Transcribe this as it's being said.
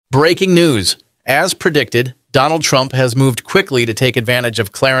Breaking news. As predicted, Donald Trump has moved quickly to take advantage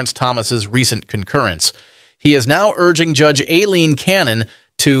of Clarence Thomas's recent concurrence. He is now urging Judge Aileen Cannon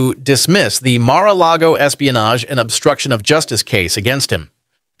to dismiss the Mar-a-Lago espionage and obstruction of justice case against him.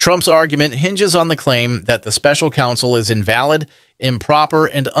 Trump's argument hinges on the claim that the special counsel is invalid, improper,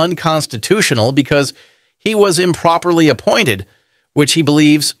 and unconstitutional because he was improperly appointed, which he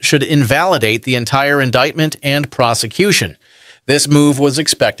believes should invalidate the entire indictment and prosecution. This move was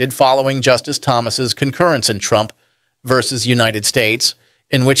expected following Justice Thomas's concurrence in Trump versus United States,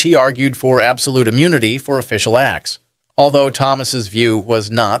 in which he argued for absolute immunity for official acts. Although Thomas's view was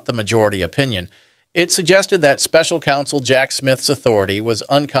not the majority opinion, it suggested that Special Counsel Jack Smith's authority was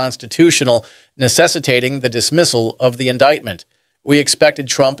unconstitutional, necessitating the dismissal of the indictment. We expected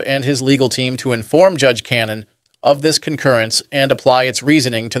Trump and his legal team to inform Judge Cannon of this concurrence and apply its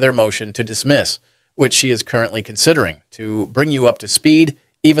reasoning to their motion to dismiss, which she is currently considering. To bring you up to speed,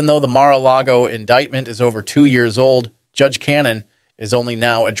 even though the Mar-a-Lago indictment is over 2 years old, Judge Cannon is only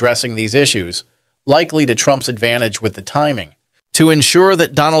now addressing these issues, likely to Trump's advantage with the timing. To ensure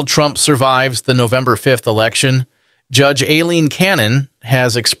that Donald Trump survives the November 5th election, Judge Aileen Cannon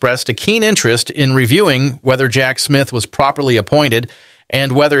has expressed a keen interest in reviewing whether Jack Smith was properly appointed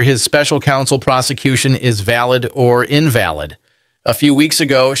and whether his special counsel prosecution is valid or invalid. A few weeks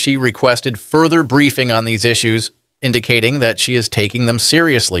ago, she requested further briefing on these issues, indicating that she is taking them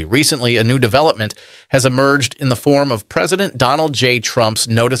seriously. Recently, a new development has emerged in the form of President Donald J. Trump's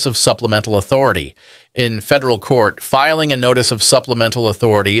Notice of Supplemental Authority. In federal court, filing a Notice of Supplemental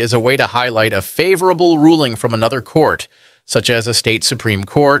Authority is a way to highlight a favorable ruling from another court, such as a state Supreme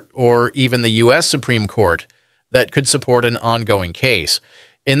Court or even the U.S. Supreme Court, that could support an ongoing case.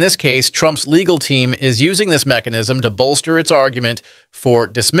 In this case, Trump's legal team is using this mechanism to bolster its argument for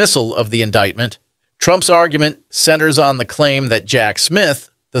dismissal of the indictment. Trump's argument centers on the claim that Jack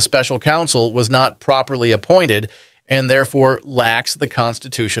Smith, the special counsel, was not properly appointed and therefore lacks the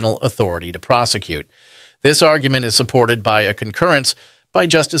constitutional authority to prosecute. This argument is supported by a concurrence by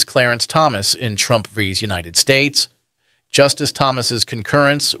Justice Clarence Thomas in Trump v. United States. Justice Thomas's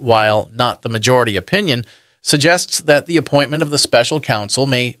concurrence, while not the majority opinion, suggests that the appointment of the special counsel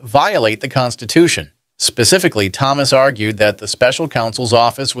may violate the Constitution. Specifically, Thomas argued that the special counsel's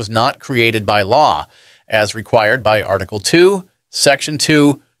office was not created by law, as required by Article 2, Section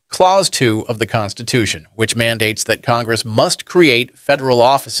 2, Clause 2 of the Constitution, which mandates that Congress must create federal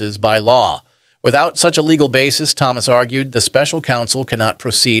offices by law. Without such a legal basis, Thomas argued, the special counsel cannot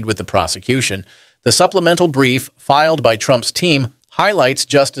proceed with the prosecution. The supplemental brief filed by Trump's team highlights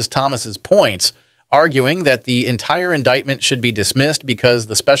Justice Thomas's points, arguing that the entire indictment should be dismissed because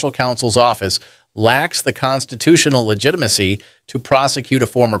the special counsel's office lacks the constitutional legitimacy to prosecute a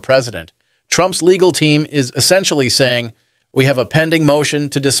former president. Trump's legal team is essentially saying, we have a pending motion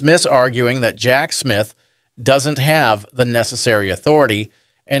to dismiss arguing that Jack Smith doesn't have the necessary authority,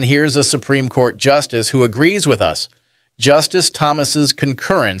 and here's a Supreme Court justice who agrees with us. Justice Thomas's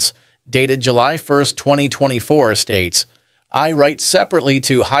concurrence, dated July 1st, 2024, states, I write separately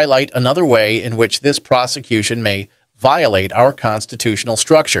to highlight another way in which this prosecution may violate our constitutional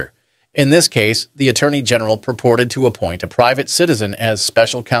structure. In this case, the Attorney General purported to appoint a private citizen as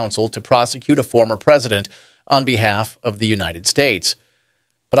special counsel to prosecute a former president on behalf of the United States.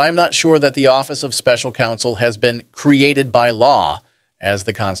 But I am not sure that the office of special counsel has been created by law, as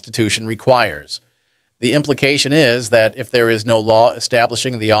the Constitution requires. The implication is that if there is no law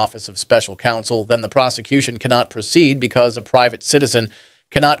establishing the office of special counsel, then the prosecution cannot proceed because a private citizen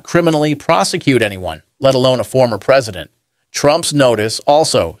cannot criminally prosecute anyone, let alone a former president. Trump's notice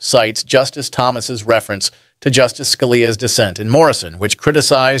also cites Justice Thomas's reference to Justice Scalia's dissent in Morrison, which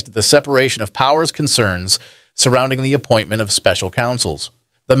criticized the separation of powers concerns surrounding the appointment of special counsels.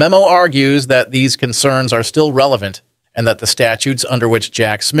 The memo argues that these concerns are still relevant and that the statutes under which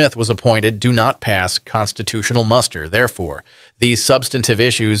Jack Smith was appointed do not pass constitutional muster. Therefore, these substantive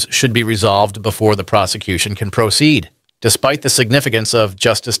issues should be resolved before the prosecution can proceed. Despite the significance of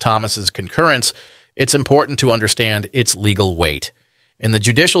Justice Thomas's concurrence, it's important to understand its legal weight. In the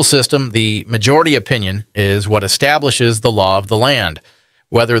judicial system, the majority opinion is what establishes the law of the land.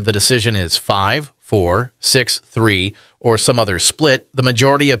 Whether the decision is 5-4, 6-3, or some other split, the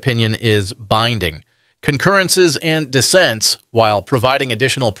majority opinion is binding. Concurrences and dissents, while providing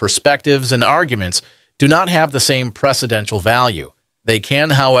additional perspectives and arguments, do not have the same precedential value. They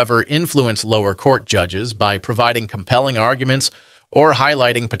can, however, influence lower court judges by providing compelling arguments or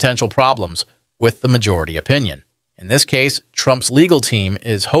highlighting potential problems with the majority opinion. In this case, Trump's legal team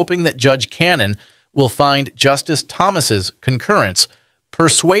is hoping that Judge Cannon will find Justice Thomas's concurrence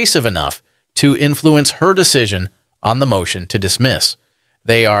persuasive enough to influence her decision on the motion to dismiss.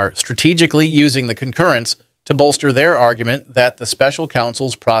 They are strategically using the concurrence to bolster their argument that the special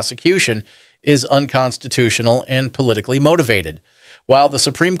counsel's prosecution is unconstitutional and politically motivated. While the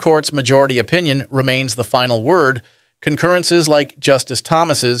Supreme Court's majority opinion remains the final word, concurrences like Justice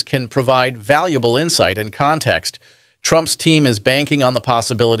Thomas's can provide valuable insight and context. Trump's team is banking on the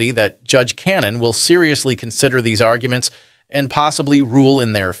possibility that Judge Cannon will seriously consider these arguments and possibly rule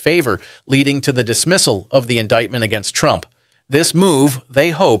in their favor, leading to the dismissal of the indictment against Trump. This move,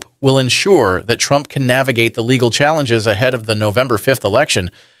 they hope, will ensure that Trump can navigate the legal challenges ahead of the November 5th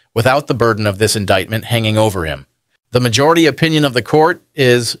election without the burden of this indictment hanging over him. The majority opinion of the court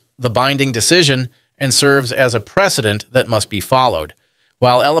is the binding decision and serves as a precedent that must be followed.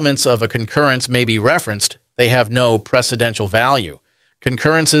 While elements of a concurrence may be referenced, they have no precedential value.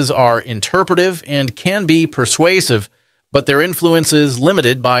 Concurrences are interpretive and can be persuasive, but their influence is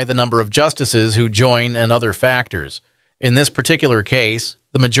limited by the number of justices who join and other factors. In this particular case,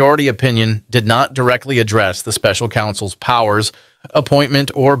 the majority opinion did not directly address the special counsel's powers, appointment,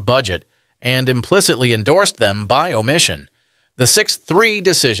 or budget, and implicitly endorsed them by omission. The 6-3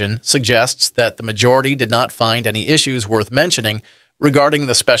 decision suggests that the majority did not find any issues worth mentioning regarding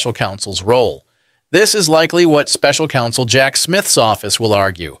the special counsel's role. This is likely what Special Counsel Jack Smith's office will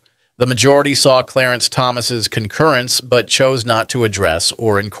argue. The majority saw Clarence Thomas's concurrence but chose not to address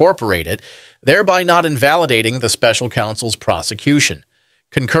or incorporate it, thereby not invalidating the special counsel's prosecution.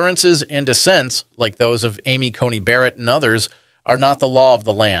 Concurrences and dissents, like those of Amy Coney Barrett and others, are not the law of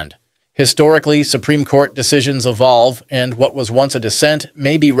the land. Historically, Supreme Court decisions evolve, and what was once a dissent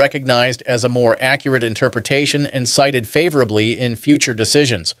may be recognized as a more accurate interpretation and cited favorably in future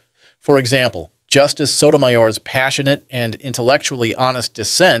decisions. For example, Justice Sotomayor's passionate and intellectually honest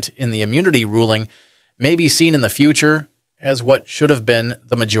dissent in the immunity ruling may be seen in the future as what should have been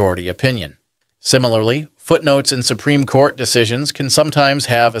the majority opinion. Similarly, footnotes in Supreme Court decisions can sometimes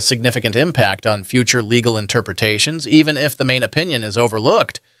have a significant impact on future legal interpretations, even if the main opinion is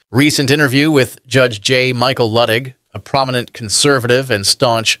overlooked. Recent interview with Judge J. Michael Luttig, a prominent conservative and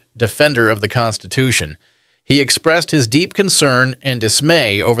staunch defender of the Constitution. He expressed his deep concern and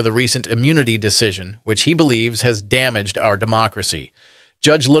dismay over the recent immunity decision, which he believes has damaged our democracy.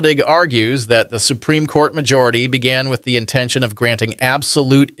 Judge Luttig argues that the Supreme Court majority began with the intention of granting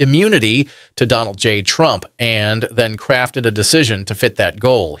absolute immunity to Donald J. Trump and then crafted a decision to fit that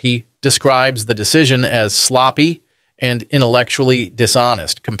goal. He describes the decision as sloppy and intellectually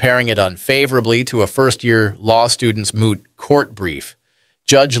dishonest, comparing it unfavorably to a first-year law student's moot court brief.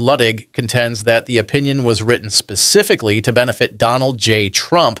 Judge Luttig contends that the opinion was written specifically to benefit Donald J.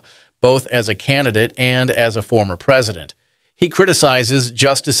 Trump, both as a candidate and as a former president. He criticizes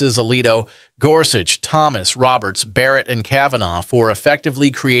Justices Alito, Gorsuch, Thomas, Roberts, Barrett, and Kavanaugh for effectively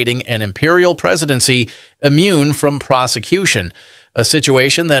creating an imperial presidency immune from prosecution, a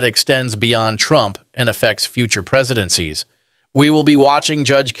situation that extends beyond Trump and affects future presidencies. We will be watching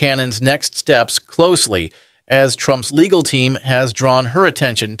Judge Cannon's next steps closely, as Trump's legal team has drawn her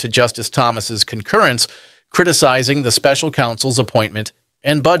attention to Justice Thomas's concurrence, criticizing the special counsel's appointment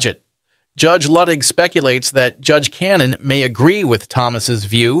and budget. Judge Luttig speculates that Judge Cannon may agree with Thomas's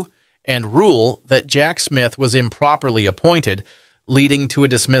view and rule that Jack Smith was improperly appointed, leading to a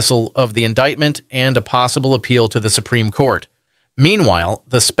dismissal of the indictment and a possible appeal to the Supreme Court. Meanwhile,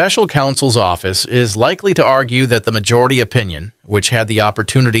 the special counsel's office is likely to argue that the majority opinion, which had the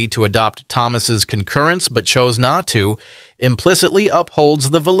opportunity to adopt Thomas's concurrence but chose not to, implicitly upholds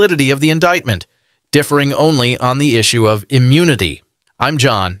the validity of the indictment, differing only on the issue of immunity. I'm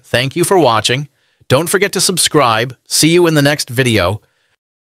John. Thank you for watching. Don't forget to subscribe. See you in the next video.